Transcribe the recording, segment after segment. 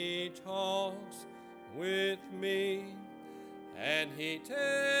talks with me, and he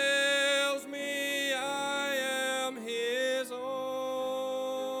tells me I am his own,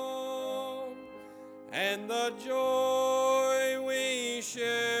 and the joy we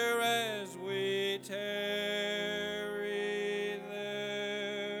share as we tarry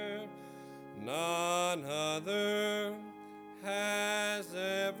there, none other has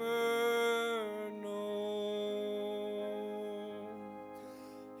ever known.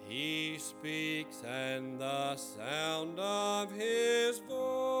 He speaks, and the sound of his voice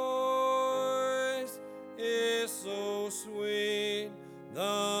is so sweet,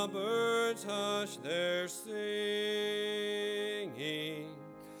 the birds hush their singing,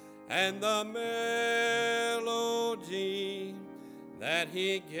 and the melody that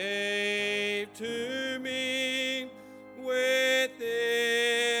he gave to me within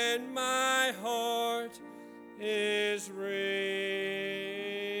my heart is ringing.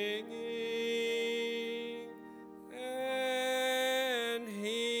 And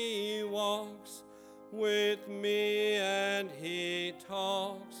he walks with me, and he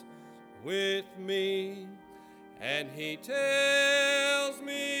talks with me, and he tells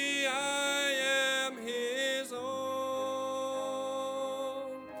me I am his own,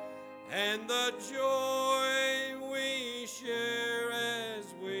 and the joy we share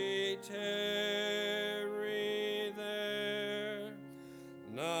as we tarry there,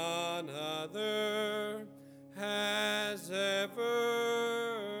 none other has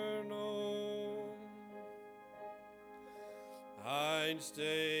ever known. I'd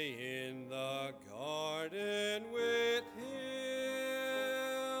stay in the garden with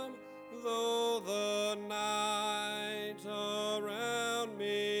him, though the night around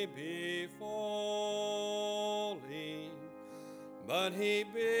me be falling, but he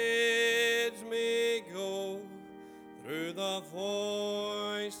bids me go through the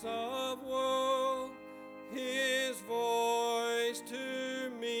voice of woe. His voice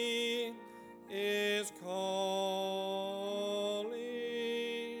to me is calling,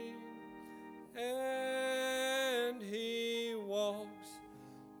 and he walks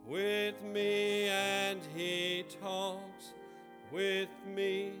with me, and he talks with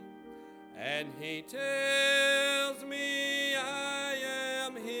me, and he tells me I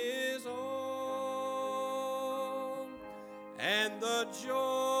am his own, and the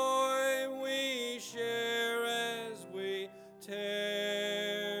joy we share as we tarry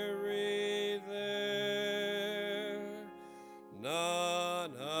there,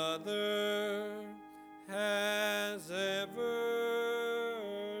 none other has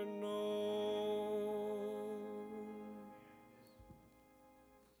ever known.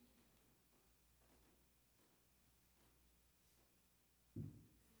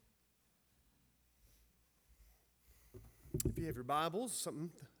 If you have your Bibles, something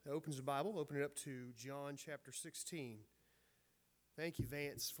that opens your Bible, open it up to John chapter 16. Thank you,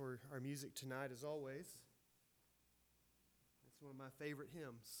 Vance, for our music tonight, as always. It's one of my favorite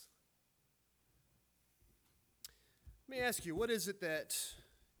hymns. Let me ask you, what is it that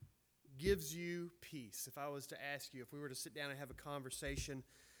gives you peace? If I was to ask you, if we were to sit down and have a conversation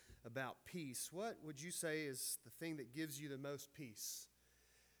about peace, what would you say is the thing that gives you the most peace?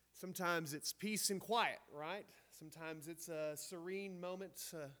 Sometimes it's peace and quiet, right? Sometimes it's a serene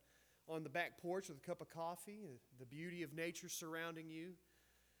moment on the back porch with a cup of coffee, the beauty of nature surrounding you.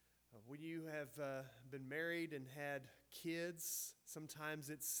 When you have been married and had kids, sometimes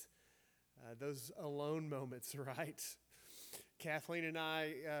it's those alone moments, right? Kathleen and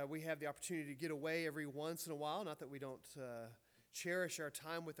I, we have the opportunity to get away every once in a while. Not that we don't cherish our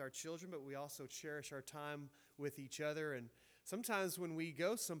time with our children, but we also cherish our time with each other. And sometimes when we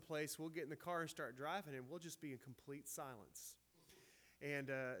go someplace, we'll get in the car and start driving, and we'll just be in complete silence.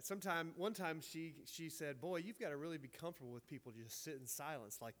 And one time she said, "Boy, you've got to really be comfortable with people just sit in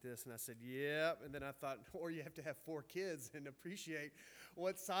silence like this." And I said, "Yep." And then I thought, or you have to have 4 kids and appreciate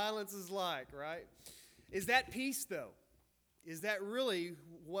what silence is like, right? Is that peace, though? Is that really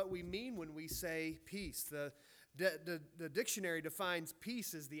what we mean when we say peace? The dictionary defines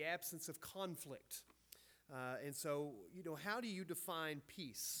peace as the absence of conflict. And so, how do you define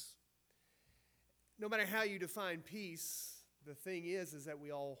peace? No matter how you define peace, the thing is that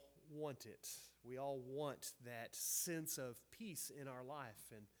we all want it. We all want that sense of peace in our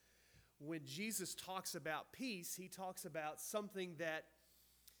life. And when Jesus talks about peace, he talks about something that,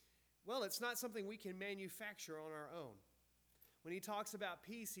 well, it's not something we can manufacture on our own. When he talks about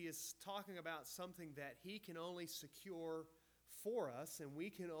peace, he is talking about something that he can only secure for us, and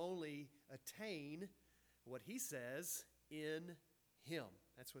we can only attain what he says in him.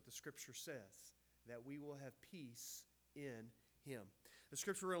 That's what the scripture says, that we will have peace in him. The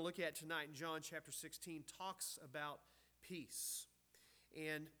scripture we're going to look at tonight in John chapter 16 talks about peace.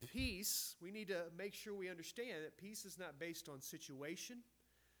 And peace, we need to make sure we understand that peace is not based on situation,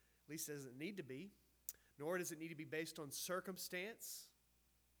 at least it doesn't need to be, nor does it need to be based on circumstance,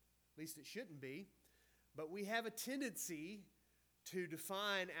 at least it shouldn't be. But we have a tendency to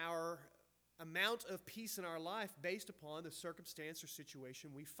define our amount of peace in our life based upon the circumstance or situation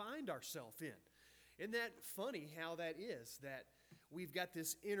we find ourselves in. Isn't that funny how that is? That we've got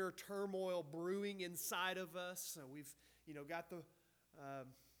this inner turmoil brewing inside of us. We've got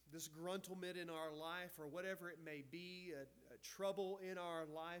this gruntlement in our life or whatever it may be, a trouble in our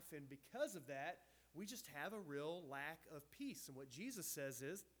life. And because of that, we just have a real lack of peace. And what Jesus says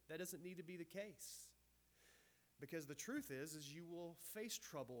is that doesn't need to be the case. Because the truth is you will face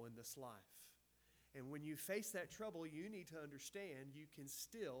trouble in this life. And when you face that trouble, you need to understand you can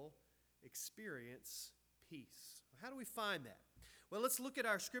still experience peace. How do we find that? Well, let's look at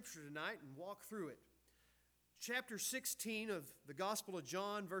our scripture tonight and walk through it. Chapter 16 of the Gospel of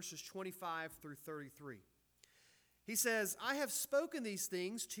John, verses 25 through 33. He says, I have spoken these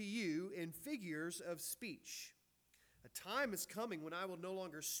things to you in figures of speech. A time is coming when I will no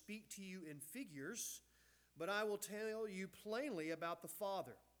longer speak to you in figures, but I will tell you plainly about the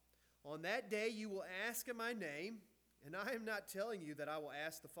Father. On that day you will ask in my name, and I am not telling you that I will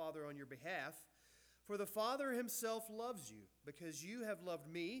ask the Father on your behalf, for the Father himself loves you, because you have loved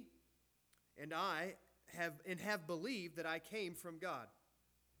me, and have believed that I came from God.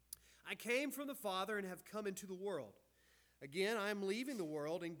 I came from the Father and have come into the world. Again, I am leaving the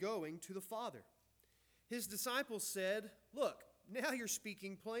world and going to the Father. His disciples said, Look, now you're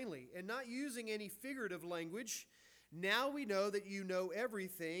speaking plainly and not using any figurative language. Now we know that you know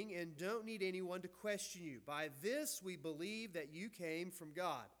everything and don't need anyone to question you. By this we believe that you came from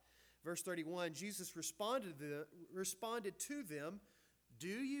God. Verse 31, Jesus responded to them, Do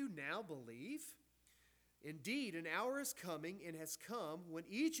you now believe? Indeed, an hour is coming and has come when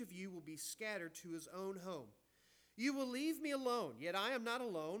each of you will be scattered to his own home. You will leave me alone, yet I am not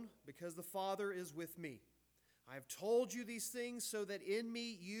alone, because the Father is with me. I have told you these things so that in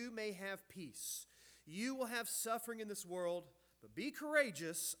me you may have peace. You will have suffering in this world, but be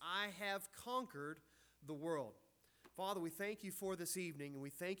courageous. I have conquered the world. Father, we thank you for this evening, and we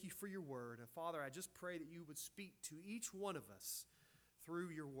thank you for your word. And Father, I just pray that you would speak to each one of us through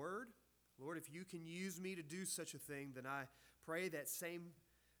your word. Lord, if you can use me to do such a thing, then I pray that same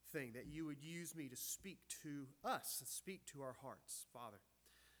thing, that you would use me to speak to us, and speak to our hearts, Father,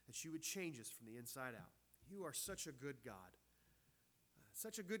 that you would change us from the inside out. You are such a good God,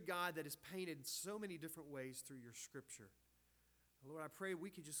 such a good God that is painted in so many different ways through your scripture. Lord, I pray we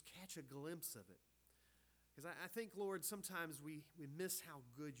could just catch a glimpse of it. Because I think, Lord, sometimes we miss how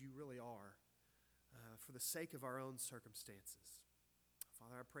good you really are for the sake of our own circumstances.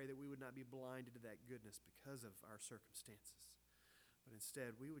 Father, I pray that we would not be blinded to that goodness because of our circumstances, but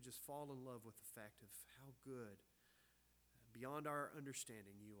instead we would just fall in love with the fact of how good, beyond our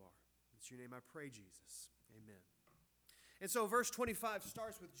understanding, you are. It's your name I pray, Jesus. Amen. And so verse 25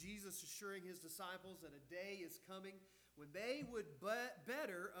 starts with Jesus assuring his disciples that a day is coming when they would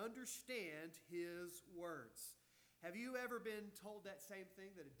better understand his words. Have you ever been told that same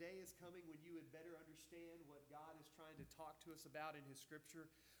thing, that a day is coming when you would better understand what God is trying to talk to us about in his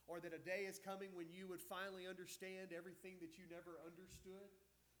scripture? Or that a day is coming when you would finally understand everything that you never understood?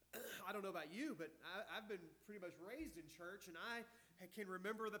 I don't know about you, but I've been pretty much raised in church, and I can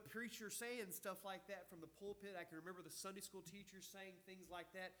remember the preacher saying stuff like that from the pulpit. I can remember the Sunday school teachers saying things like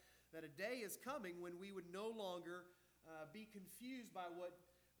that a day is coming when we would no longer be confused by what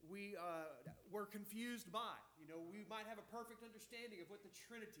we were confused by. We might have a perfect understanding of what the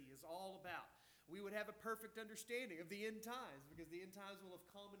Trinity is all about. We would have a perfect understanding of the end times, because the end times will have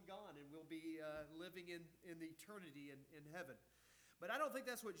come and gone, and we'll be living in the eternity in heaven. But I don't think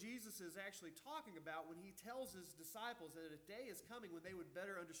that's what Jesus is actually talking about when he tells his disciples that a day is coming when they would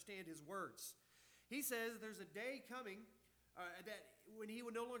better understand his words. He says there's a day coming that when he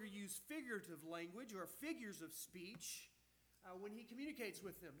would no longer use figurative language or figures of speech, when he communicates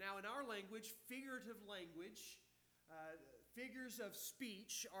with them. Now, in our language, figurative language, figures of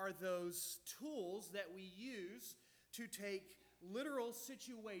speech are those tools that we use to take literal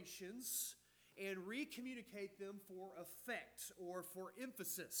situations and recommunicate them for effect or for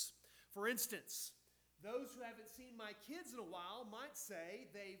emphasis. For instance, those who haven't seen my kids in a while might say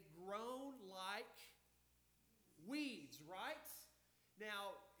they've grown like weeds, right?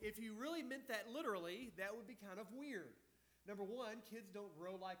 Now, if you really meant that literally, that would be kind of weird. Number one, kids don't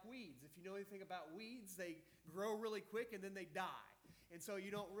grow like weeds. If you know anything about weeds, they grow really quick and then they die. And so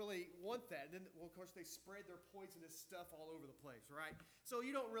you don't really want that. And then, well, of course, they spread their poisonous stuff all over the place, right? So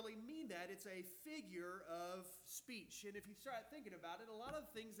you don't really mean that. It's a figure of speech. And if you start thinking about it, a lot of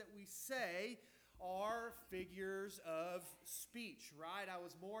the things that we say are figures of speech, right? I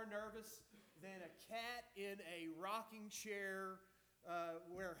was more nervous than a cat in a rocking chair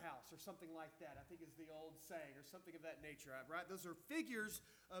warehouse or something like that, I think is the old saying, or something of that nature, right? Those are figures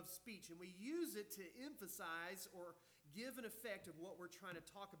of speech, and we use it to emphasize or give an effect of what we're trying to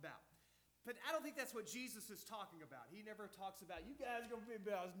talk about. But I don't think that's what Jesus is talking about. He never talks about, you guys are going to be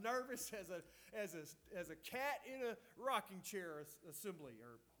about as nervous as a cat in a rocking chair assembly.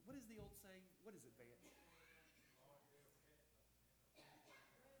 Or what is the old saying? What is it, Vance?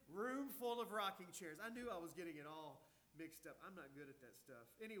 Room full of rocking chairs. I knew I was getting it all mixed up. I'm not good at that stuff.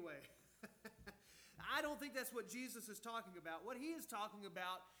 Anyway, I don't think that's what Jesus is talking about. What he is talking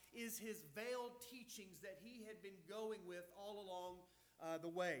about is his veiled teachings that he had been going with all along the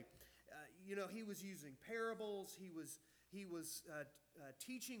way. He was using parables. He was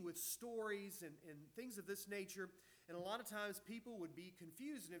teaching with stories and things of this nature. And a lot of times people would be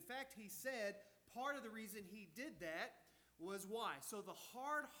confused. And in fact, he said part of the reason he did that was why? So the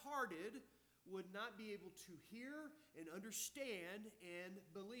hard-hearted would not be able to hear and understand and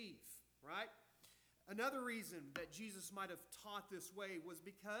believe, right? Another reason that Jesus might have taught this way was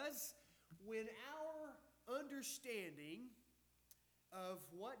because when our understanding of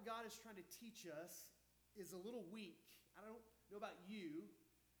what God is trying to teach us is a little weak, I don't know about you,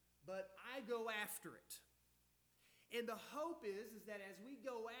 but I go after it. And the hope is that as we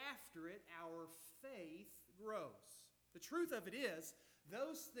go after it, our faith grows. The truth of it is,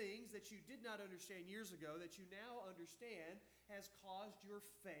 those things that you did not understand years ago that you now understand has caused your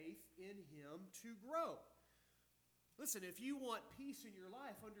faith in Him to grow. Listen, if you want peace in your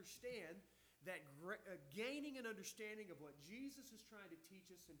life, understand that gaining an understanding of what Jesus is trying to teach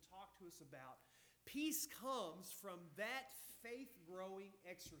us and talk to us about, peace comes from that faith-growing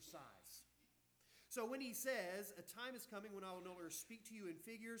exercise. So when he says, a time is coming when I will no longer speak to you in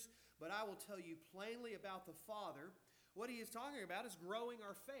figures, but I will tell you plainly about the Father, what he is talking about is growing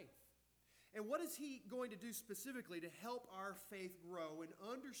our faith. And what is he going to do specifically to help our faith grow and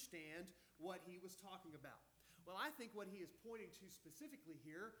understand what he was talking about? Well, I think what he is pointing to specifically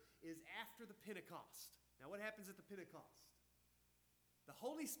here is after the Pentecost. Now, what happens at the Pentecost? The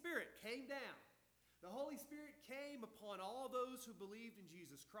Holy Spirit came down. The Holy Spirit came upon all those who believed in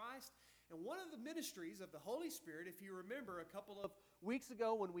Jesus Christ. And one of the ministries of the Holy Spirit, if you remember a couple of weeks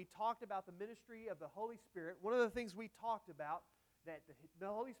ago when we talked about the ministry of the Holy Spirit, one of the things we talked about that the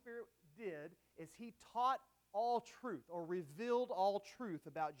Holy Spirit did is he taught all truth or revealed all truth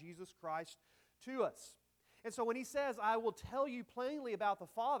about Jesus Christ to us. And so when he says, I will tell you plainly about the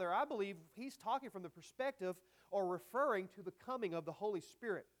Father, I believe he's talking from the perspective or referring to the coming of the Holy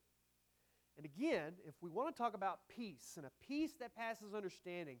Spirit. And again, if we want to talk about peace and a peace that passes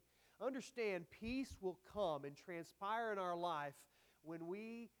understanding, understand peace will come and transpire in our life when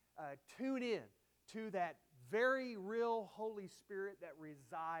we tune in to that very real Holy Spirit that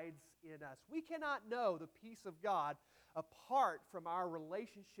resides in us. We cannot know the peace of God apart from our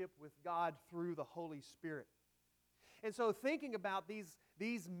relationship with God through the Holy Spirit. And so thinking about these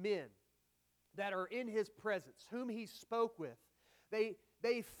men that are in His presence, whom He spoke with,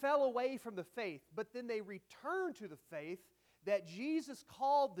 they fell away from the faith, but then they returned to the faith that Jesus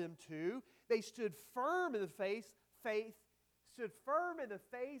called them to. They stood firm in the faith,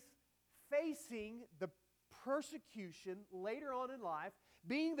 facing the persecution later on in life,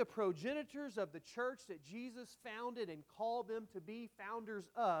 being the progenitors of the church that Jesus founded and called them to be founders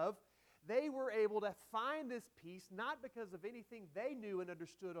of. They were able to find this peace not because of anything they knew and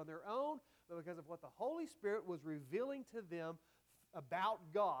understood on their own, but because of what the Holy Spirit was revealing to them about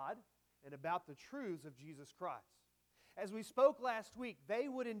God and about the truths of Jesus Christ. As we spoke last week, they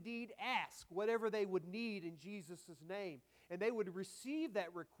would indeed ask whatever they would need in Jesus' name, and they would receive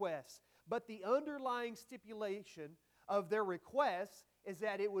that request. But the underlying stipulation of their request is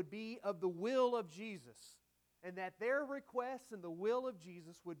that it would be of the will of Jesus, and that their requests and the will of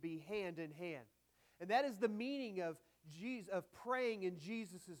Jesus would be hand in hand. And that is the meaning of praying in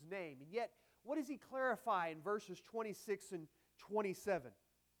Jesus' name. And yet, what does he clarify in verses 26 and 27?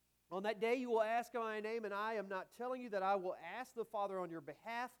 On that day you will ask in my name, and I am not telling you that I will ask the Father on your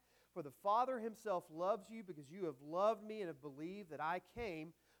behalf, for the Father Himself loves you because you have loved me and have believed that I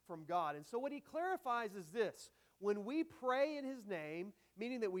came from God. And so what he clarifies is this: when we pray in His name,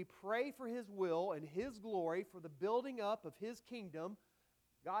 meaning that we pray for His will and His glory, for the building up of His kingdom,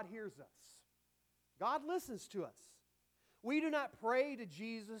 God hears us. God listens to us. We do not pray to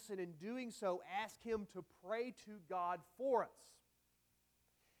Jesus and in doing so ask Him to pray to God for us.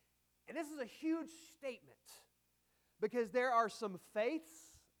 And this is a huge statement because there are some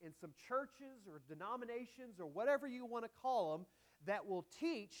faiths and some churches or denominations or whatever you want to call them that will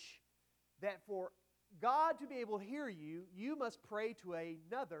teach that for God to be able to hear you, you must pray to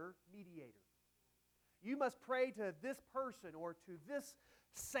another mediator. You must pray to this person or to this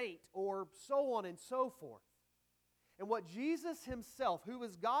saint or so on and so forth. And what Jesus Himself, who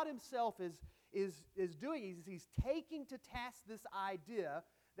is God Himself, is doing is He's taking to task this idea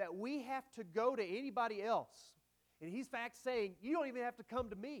that we have to go to anybody else. And He's in fact saying, you don't even have to come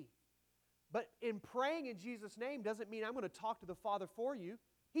to me. But in praying in Jesus' name doesn't mean I'm going to talk to the Father for you.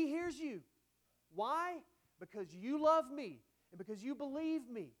 He hears you. Why? Because you love me, and because you believe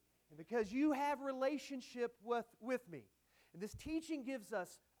me, and because you have relationship with me. And this teaching gives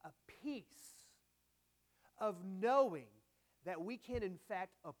us a peace of knowing that we can in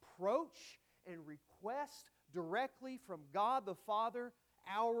fact approach and request directly from God the Father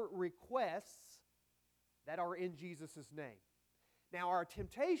our requests that are in Jesus' name. Now our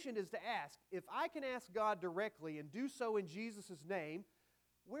temptation is to ask, if I can ask God directly and do so in Jesus' name,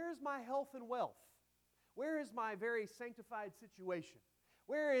 where is my health and wealth? Where is my very sanctified situation?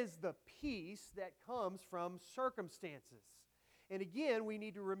 Where is the peace that comes from circumstances? And again, we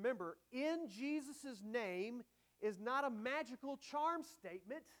need to remember, in Jesus' name is not a magical charm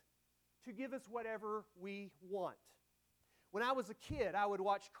statement to give us whatever we want. When I was a kid, I would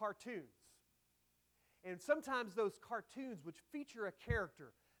watch cartoons. And sometimes those cartoons would feature a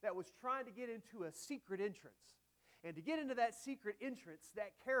character that was trying to get into a secret entrance. And to get into that secret entrance,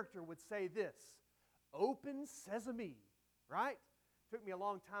 that character would say this, "Open sesame," right? It took me a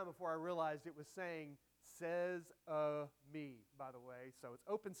long time before I realized it was saying, "says me," by the way. So it's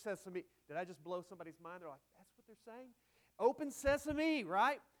open sesame. Did I just blow somebody's mind? They're like, that's what they're saying? Open sesame,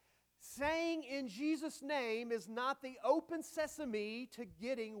 right? Saying in Jesus' name is not the open sesame to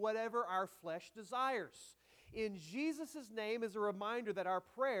getting whatever our flesh desires. In Jesus' name is a reminder that our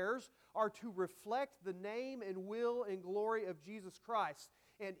prayers are to reflect the name and will and glory of Jesus Christ.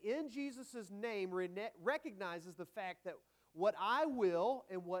 And in Jesus' name recognizes the fact that what I will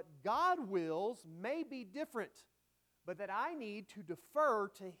and what God wills may be different, but that I need to defer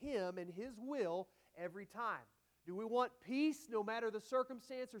to Him and His will every time. Do we want peace no matter the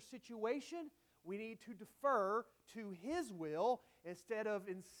circumstance or situation? We need to defer to His will instead of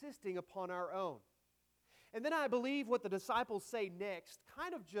insisting upon our own. And then I believe what the disciples say next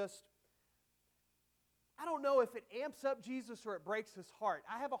kind of just, I don't know if it amps up Jesus or it breaks His heart.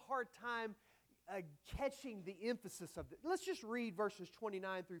 I have a hard time catching the emphasis of it. Let's just read verses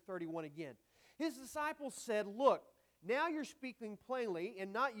 29 through 31 again. His disciples said, "Look, now you're speaking plainly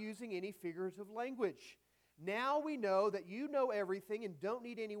and not using any figurative language. Now we know that you know everything and don't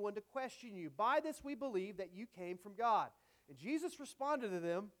need anyone to question you. By this we believe that you came from God." And Jesus responded to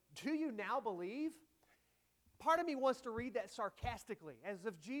them, "Do you now believe?" Part of me wants to read that sarcastically, as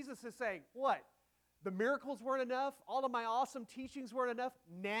if Jesus is saying, what? The miracles weren't enough? All of my awesome teachings weren't enough?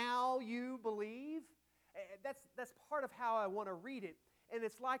 Now you believe? That's part of how I want to read it. And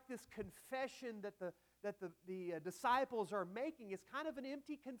it's like this confession that the disciples are making. It's kind of an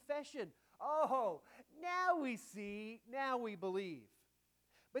empty confession. Oh, now we see, now we believe.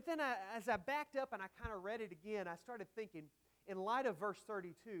 But then as I backed up and I kind of read it again, I started thinking, in light of verse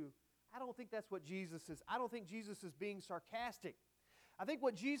 32, I don't think that's what Jesus is. I don't think Jesus is being sarcastic. I think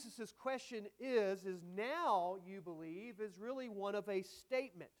what Jesus' question is now you believe is really one of a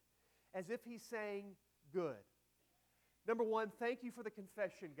statement, as if He's saying, good. Number one, thank you for the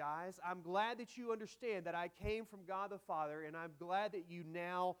confession, guys. I'm glad that you understand that I came from God the Father, and I'm glad that you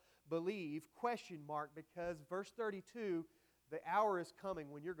now believe, question mark, because verse 32, the hour is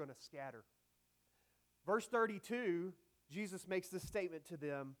coming when you're going to scatter. Verse 32, Jesus makes this statement to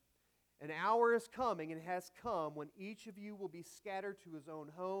them, "An hour is coming and has come when each of you will be scattered to his own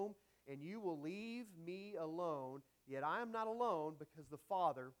home, and you will leave me alone. Yet I am not alone because the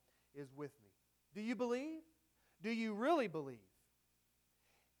Father is with me." Do you believe? Do you really believe?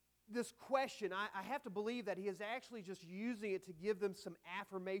 This question, I have to believe that He is actually just using it to give them some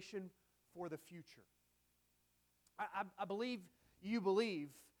affirmation for the future. I believe you believe,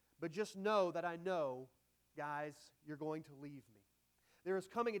 but just know that I know, guys, you're going to leave me. There is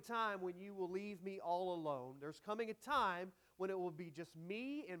coming a time when you will leave me all alone. There's coming a time when it will be just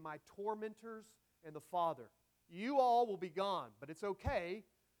me and my tormentors and the Father. You all will be gone, but it's okay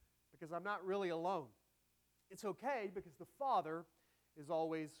because I'm not really alone. It's okay because the Father is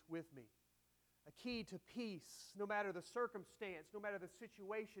always with me. A key to peace, no matter the circumstance, no matter the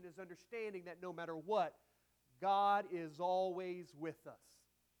situation, is understanding that no matter what, God is always with us.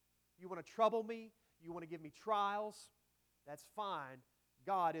 You want to trouble me? You want to give me trials? That's fine.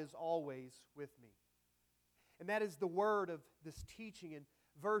 God is always with me. And that is the word of this teaching in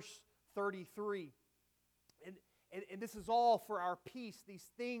verse 33. And this is all for our peace. These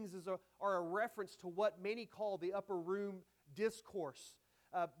things are a reference to what many call the upper room discourse.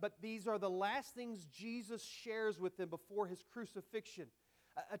 But these are the last things Jesus shares with them before His crucifixion.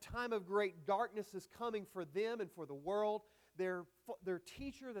 A time of great darkness is coming for them and for the world. Their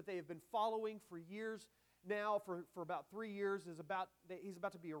teacher that they have been following for years now, for about 3 years, he's about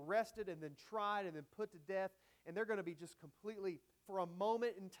to be arrested and then tried and then put to death. And they're going to be just completely, for a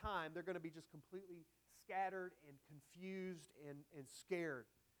moment in time, they're going to be just completely scattered and confused and scared.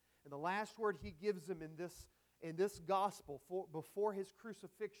 And the last word He gives them in this gospel before His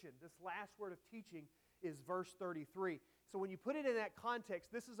crucifixion, this last word of teaching, is verse 33. So when you put it in that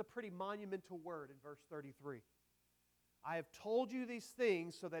context, this is a pretty monumental word in verse 33. I have told you these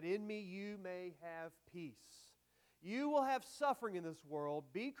things so that in me you may have peace. You will have suffering in this world.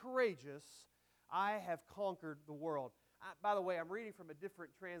 Be courageous. I have conquered the world. By the way, I'm reading from a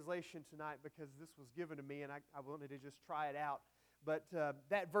different translation tonight because this was given to me and I wanted to just try it out. But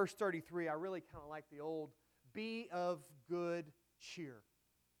that verse 33, I really kind of like the old, be of good cheer.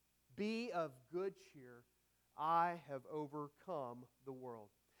 Be of good cheer. I have overcome the world.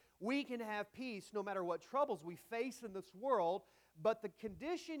 We can have peace no matter what troubles we face in this world, but the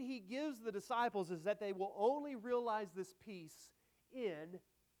condition He gives the disciples is that they will only realize this peace in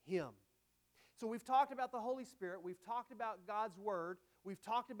Him. So we've talked about the Holy Spirit, we've talked about God's Word, we've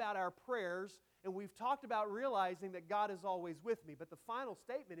talked about our prayers, and we've talked about realizing that God is always with me. But the final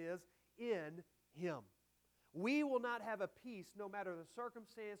statement is, in Him. We will not have a peace no matter the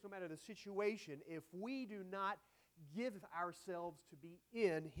circumstance, no matter the situation, if we do not give ourselves to be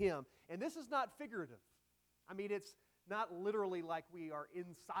in Him. And this is not figurative. I mean, it's not literally like we are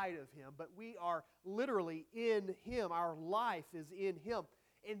inside of Him, but we are literally in Him. Our life is in Him.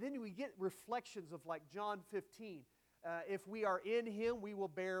 And then we get reflections of like John 15. If we are in Him, we will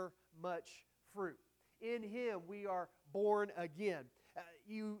bear much fruit. In Him, we are born again.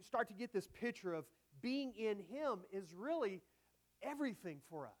 You start to get this picture of being in Him is really everything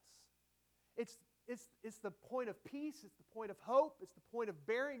for us. It's the point of peace, it's the point of hope, it's the point of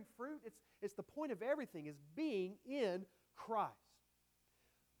bearing fruit, it's the point of everything, is being in Christ.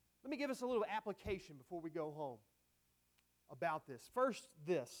 Let me give us a little application before we go home about this. First,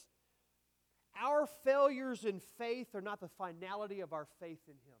 this. Our failures in faith are not the finality of our faith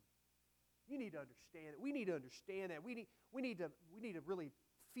in Him. You need to understand it. We need to understand that. We need to really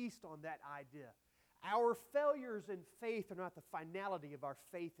feast on that idea. Our failures in faith are not the finality of our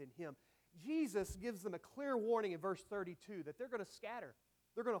faith in Him. Jesus gives them a clear warning in verse 32 that they're going to scatter.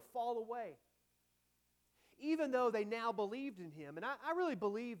 They're going to fall away. Even though they now believed in Him, and I really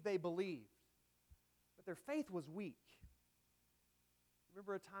believe they believed, but their faith was weak.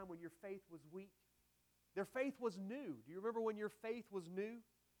 Remember a time when your faith was weak? Their faith was new. Do you remember when your faith was new?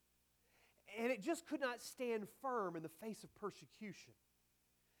 And it just could not stand firm in the face of persecution.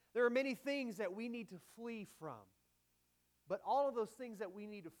 There are many things that we need to flee from. But all of those things that we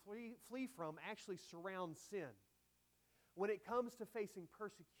need to flee from actually surround sin. When it comes to facing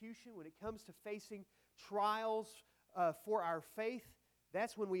persecution, when it comes to facing trials for our faith,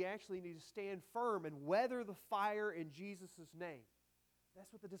 that's when we actually need to stand firm and weather the fire in Jesus' name.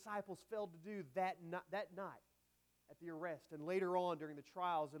 That's what the disciples failed to do that night at the arrest and later on during the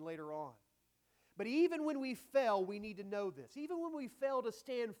trials and later on. But even when we fail, we need to know this. Even when we fail to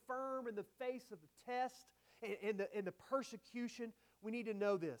stand firm in the face of the test and the persecution, we need to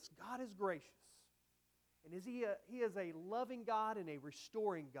know this. God is gracious. And He is a loving God and a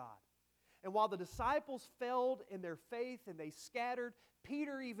restoring God. And while the disciples failed in their faith and they scattered,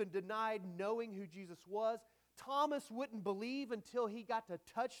 Peter even denied knowing who Jesus was. Thomas wouldn't believe until he got to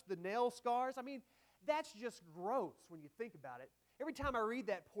touch the nail scars. I mean, that's just gross when you think about it. Every time I read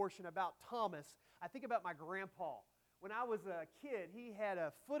that portion about Thomas, I think about my grandpa. When I was a kid, he had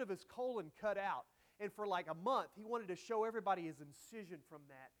a foot of his colon cut out. And for like a month, he wanted to show everybody his incision from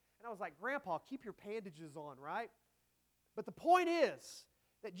that. And I was like, Grandpa, keep your bandages on, right? But the point is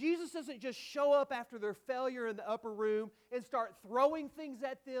that Jesus doesn't just show up after their failure in the upper room and start throwing things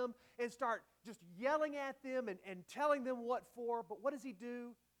at them and start just yelling at them and telling them what for. But what does He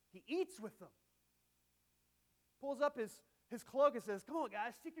do? He eats with them. Pulls up his cloak and says, come on,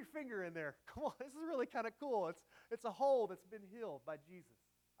 guys, stick your finger in there. Come on, this is really kind of cool. It's a hole that's been healed by Jesus.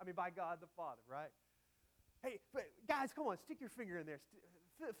 By God the Father, right? Hey, guys, come on, stick your finger in there.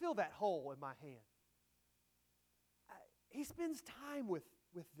 Feel that hole in my hand. He spends time with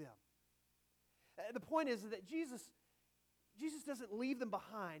them. The point is that Jesus doesn't leave them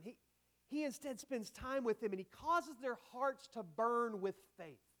behind. He instead spends time with them, and He causes their hearts to burn with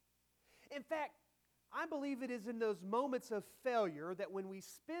faith. In fact, I believe it is in those moments of failure that when we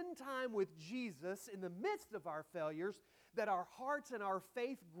spend time with Jesus in the midst of our failures, that our hearts and our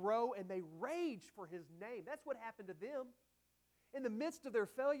faith grow and they rage for His name. That's what happened to them. In the midst of their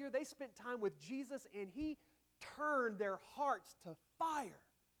failure, they spent time with Jesus and He turned their hearts to fire.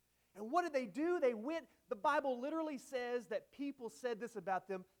 And what did they do? They went, the Bible literally says that people said this about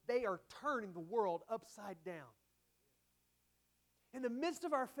them, they are turning the world upside down. In the midst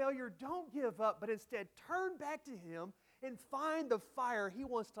of our failure, don't give up, but instead turn back to Him and find the fire He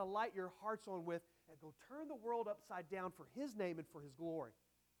wants to light your hearts on with and go turn the world upside down for His name and for His glory.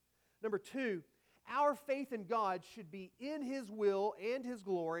 Number 2, our faith in God should be in His will and His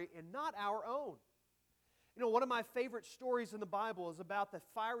glory and not our own. You know, one of my favorite stories in the Bible is about the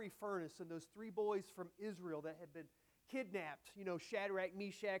fiery furnace and those 3 boys from Israel that had been kidnapped, Shadrach,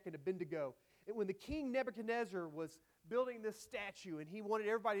 Meshach, and Abednego. And when the king Nebuchadnezzar was building this statue and he wanted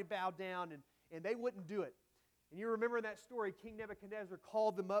everybody to bow down and they wouldn't do it. And you remember in that story, King Nebuchadnezzar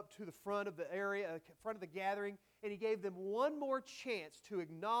called them up to the front of the area, front of the gathering, and he gave them one more chance to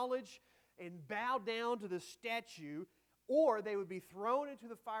acknowledge and bow down to the statue, or they would be thrown into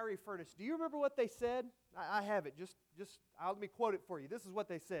the fiery furnace. Do you remember what they said? I have it. Let me quote it for you. This is what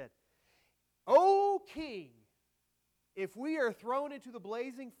they said. "O king, if we are thrown into the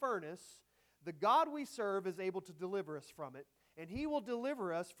blazing furnace, the God we serve is able to deliver us from it, and He will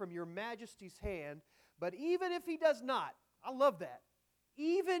deliver us from your majesty's hand. But even if He does not," I love that,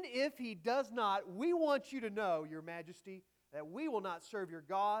 "even if He does not, we want you to know, your majesty, that we will not serve your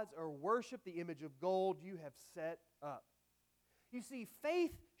gods or worship the image of gold you have set up." You see,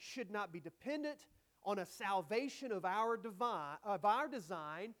 faith should not be dependent on a salvation of our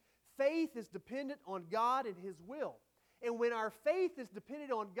design. Faith is dependent on God and His will. And when our faith is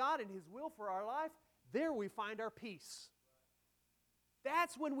dependent on God and His will for our life, there we find our peace.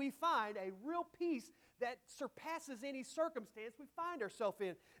 That's when we find a real peace that surpasses any circumstance we find ourselves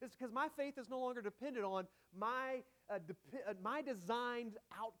in. It's because my faith is no longer dependent on my designed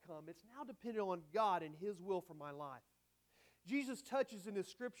outcome. It's now dependent on God and His will for my life. Jesus touches in the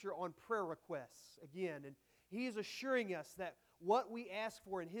Scripture on prayer requests again, and He is assuring us that what we ask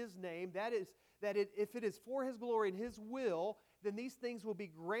for in His name, if it is for His glory and His will, then these things will be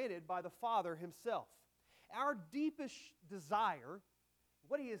granted by the Father Himself. Our deepest desire,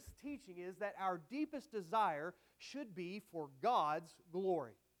 what He is teaching is that our deepest desire should be for God's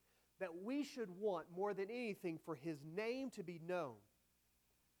glory. That we should want more than anything for His name to be known.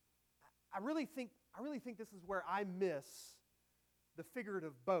 I really think this is where I miss the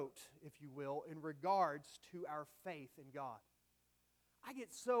figurative boat, if you will, in regards to our faith in God. I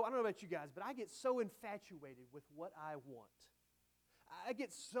don't know about you guys, but I get so infatuated with what I want. I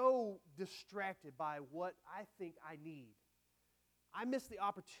get so distracted by what I think I need. I miss the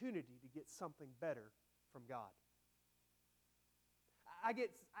opportunity to get something better from God.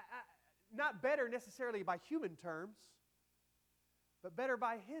 Not better necessarily by human terms, but better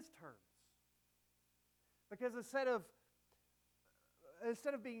by His terms. Because instead of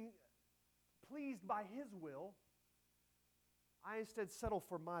being pleased by His will, I instead settle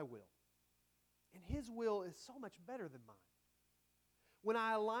for my will. And His will is so much better than mine. When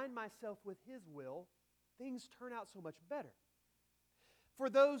I align myself with His will, things turn out so much better. For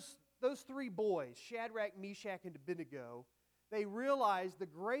those 3 boys, Shadrach, Meshach, and Abednego, they realized the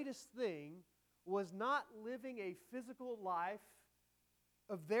greatest thing was not living a physical life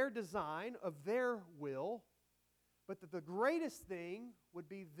of their design, of their will, but that the greatest thing would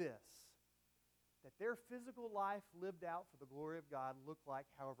be this, that their physical life lived out for the glory of God looked like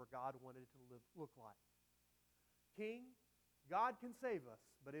however God wanted it to look like. King, God can save us,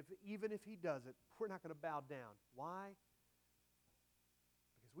 but even if He doesn't, we're not going to bow down. Why?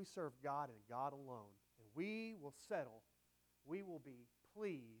 Because we serve God and God alone. And we will settle, we will be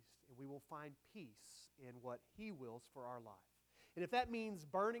pleased, and we will find peace in what He wills for our life. And if that means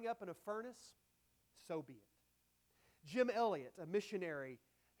burning up in a furnace, so be it. Jim Elliot, a missionary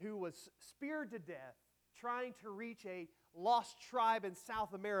who was speared to death trying to reach a lost tribe in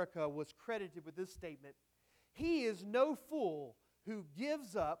South America, was credited with this statement: "He is no fool who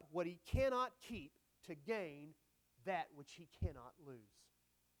gives up what he cannot keep to gain that which he cannot lose."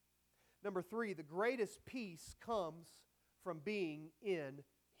 Number 3, the greatest peace comes from being in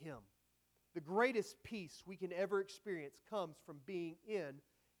Him. The greatest peace we can ever experience comes from being in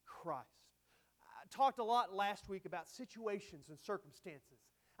Christ. I talked a lot last week about situations and circumstances.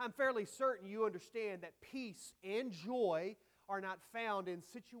 I'm fairly certain you understand that peace and joy are not found in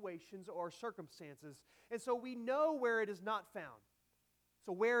situations or circumstances. And so we know where it is not found.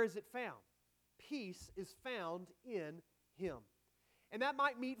 So where is it found? Peace is found in Him. And that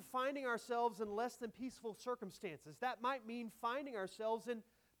might mean finding ourselves in less than peaceful circumstances. That might mean finding ourselves in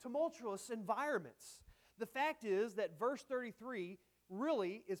tumultuous environments. The fact is that verse 33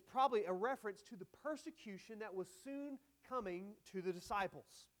 really is probably a reference to the persecution that was soon coming to the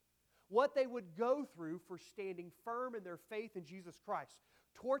disciples. What they would go through for standing firm in their faith in Jesus Christ.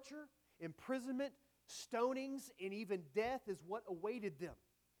 Torture, imprisonment, stonings, and even death is what awaited them.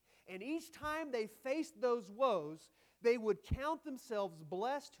 And each time they faced those woes, they would count themselves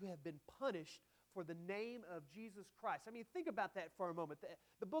blessed to have been punished for the name of Jesus Christ. I mean, think about that for a moment.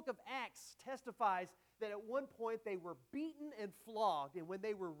 The book of Acts testifies that at one point they were beaten and flogged, and when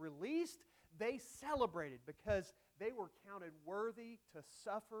they were released, they celebrated because they were counted worthy to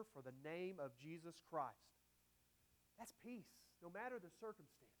suffer for the name of Jesus Christ. That's peace, no matter the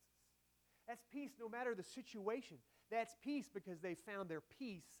circumstances. That's peace no matter the situation. That's peace because they found their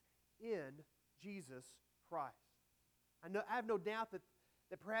peace in Jesus Christ. I have no doubt that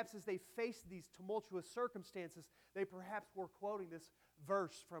perhaps as they faced these tumultuous circumstances, they perhaps were quoting this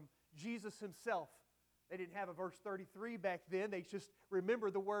verse from Jesus Himself. They didn't have a verse 33 back then. They just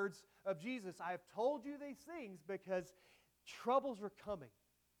remember the words of Jesus. I have told you these things because troubles are coming.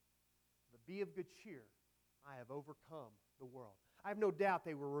 But be of good cheer. I have overcome the world. I have no doubt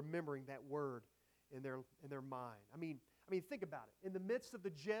they were remembering that word in their mind. I mean, think about it. In the midst of the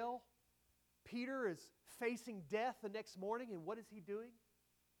jail, Peter is facing death the next morning, and what is he doing?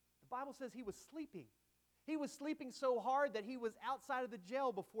 The Bible says he was sleeping. He was sleeping so hard that he was outside of the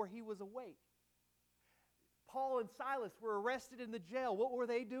jail before he was awake. Paul and Silas were arrested in the jail. What were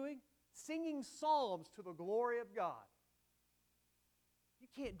they doing? Singing psalms to the glory of God. You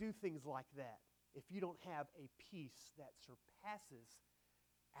can't do things like that if you don't have a peace that surpasses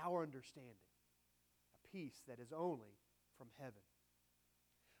our understanding. A peace that is only from heaven.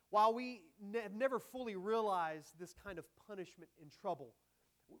 While we have never fully realized this kind of punishment and trouble,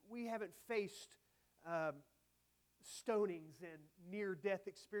 we haven't faced stonings and near-death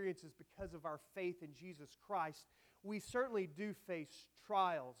experiences because of our faith in Jesus Christ. We certainly do face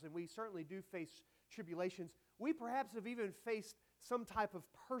trials, and we certainly do face tribulations. We perhaps have even faced some type of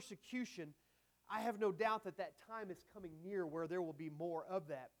persecution. I have no doubt that time is coming near where there will be more of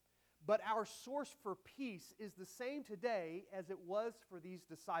that. But our source for peace is the same today as it was for these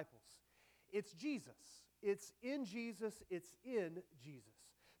disciples. It's Jesus. It's in Jesus. It's in Jesus.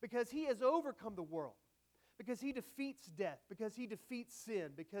 Because He has overcome the world. Because He defeats death. Because He defeats sin.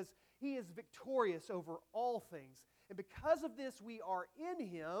 Because He is victorious over all things. And because of this we are in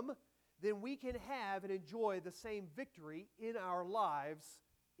Him, then we can have and enjoy the same victory in our lives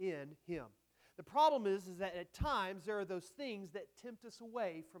in Him. The problem is that at times there are those things that tempt us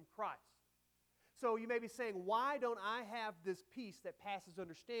away from Christ. So you may be saying, why don't I have this peace that passes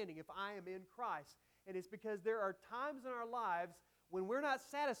understanding if I am in Christ? And it's because there are times in our lives when we're not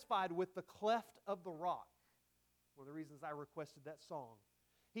satisfied with the cleft of the rock. One of the reasons I requested that song.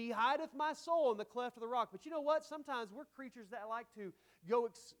 He hideth my soul in the cleft of the rock. But you know what? Sometimes we're creatures that like to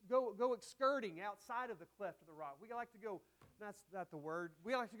go excurting outside of the cleft of the rock. We like to go, that's not the word,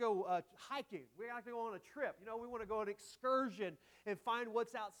 we like to go hiking. We like to go on a trip. You know, we want to go on an excursion and find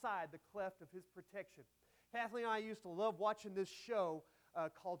what's outside the cleft of His protection. Kathleen and I used to love watching this show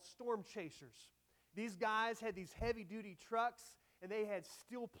called Storm Chasers. These guys had these heavy-duty trucks, and they had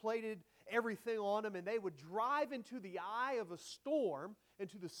steel-plated everything on them, and they would drive into the eye of a storm,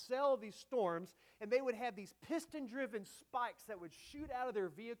 into the cell of these storms, and they would have these piston-driven spikes that would shoot out of their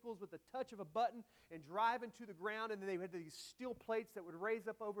vehicles with the touch of a button and drive into the ground, and then they had these steel plates that would raise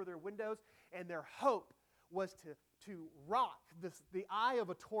up over their windows, and their hope was to rock the eye of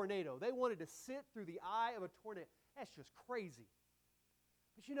a tornado. They wanted to sit through the eye of a tornado. That's just crazy.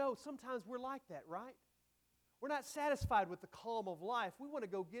 But you know, sometimes we're like that, right? We're not satisfied with the calm of life. We want to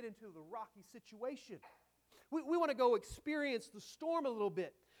go get into the rocky situation. We want to go experience the storm a little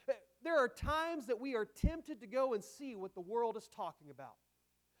bit. There are times that we are tempted to go and see what the world is talking about.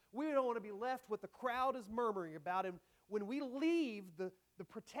 We don't want to be left with the crowd is murmuring about. And when we leave the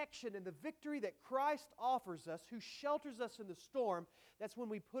protection and the victory that Christ offers us, who shelters us in the storm, that's when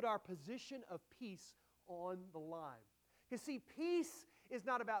we put our position of peace on the line. Because see, peace is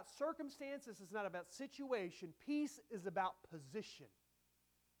not about circumstances, it's not about situation. Peace is about position.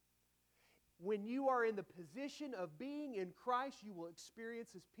 When you are in the position of being in Christ, you will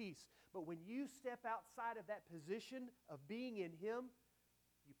experience His peace. But when you step outside of that position of being in Him,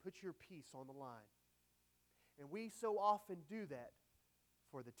 you put your peace on the line. And we so often do that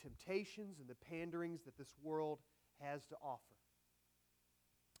for the temptations and the panderings that this world has to offer.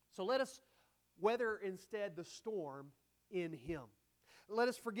 So let us weather instead the storm in Him. let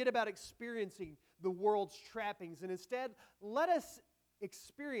us forget about experiencing the world's trappings, and instead, let us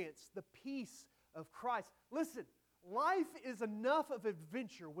experience the peace of Christ. Listen, life is enough of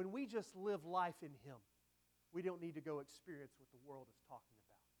adventure when we just live life in Him. We don't need to go experience what the world is talking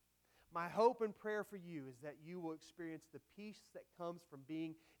about. My hope and prayer for you is that you will experience the peace that comes from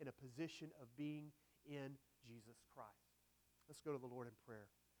being in a position of being in Jesus Christ. Let's go to the Lord in prayer.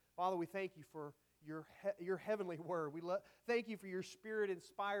 Father, we thank you for your heavenly word. We thank you for your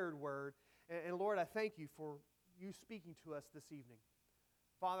Spirit-inspired word. And Lord, I thank you for you speaking to us this evening.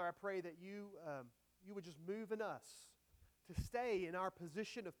 Father, I pray that you would just move in us to stay in our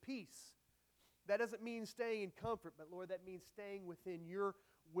position of peace. That doesn't mean staying in comfort, but Lord, that means staying within your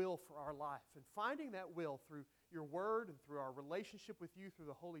will for our life and finding that will through your word and through our relationship with you through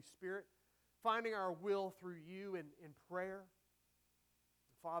the Holy Spirit, finding our will through you in prayer.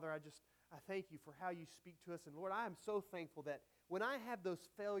 Father, I thank you for how you speak to us. And Lord, I am so thankful that when I have those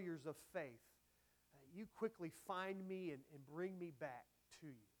failures of faith, you quickly find me and bring me back to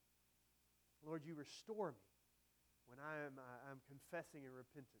you. Lord, you restore me when I'm confessing and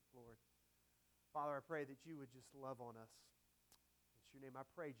repentant, Lord. Father, I pray that you would just love on us. In your name I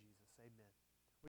pray, Jesus. Amen.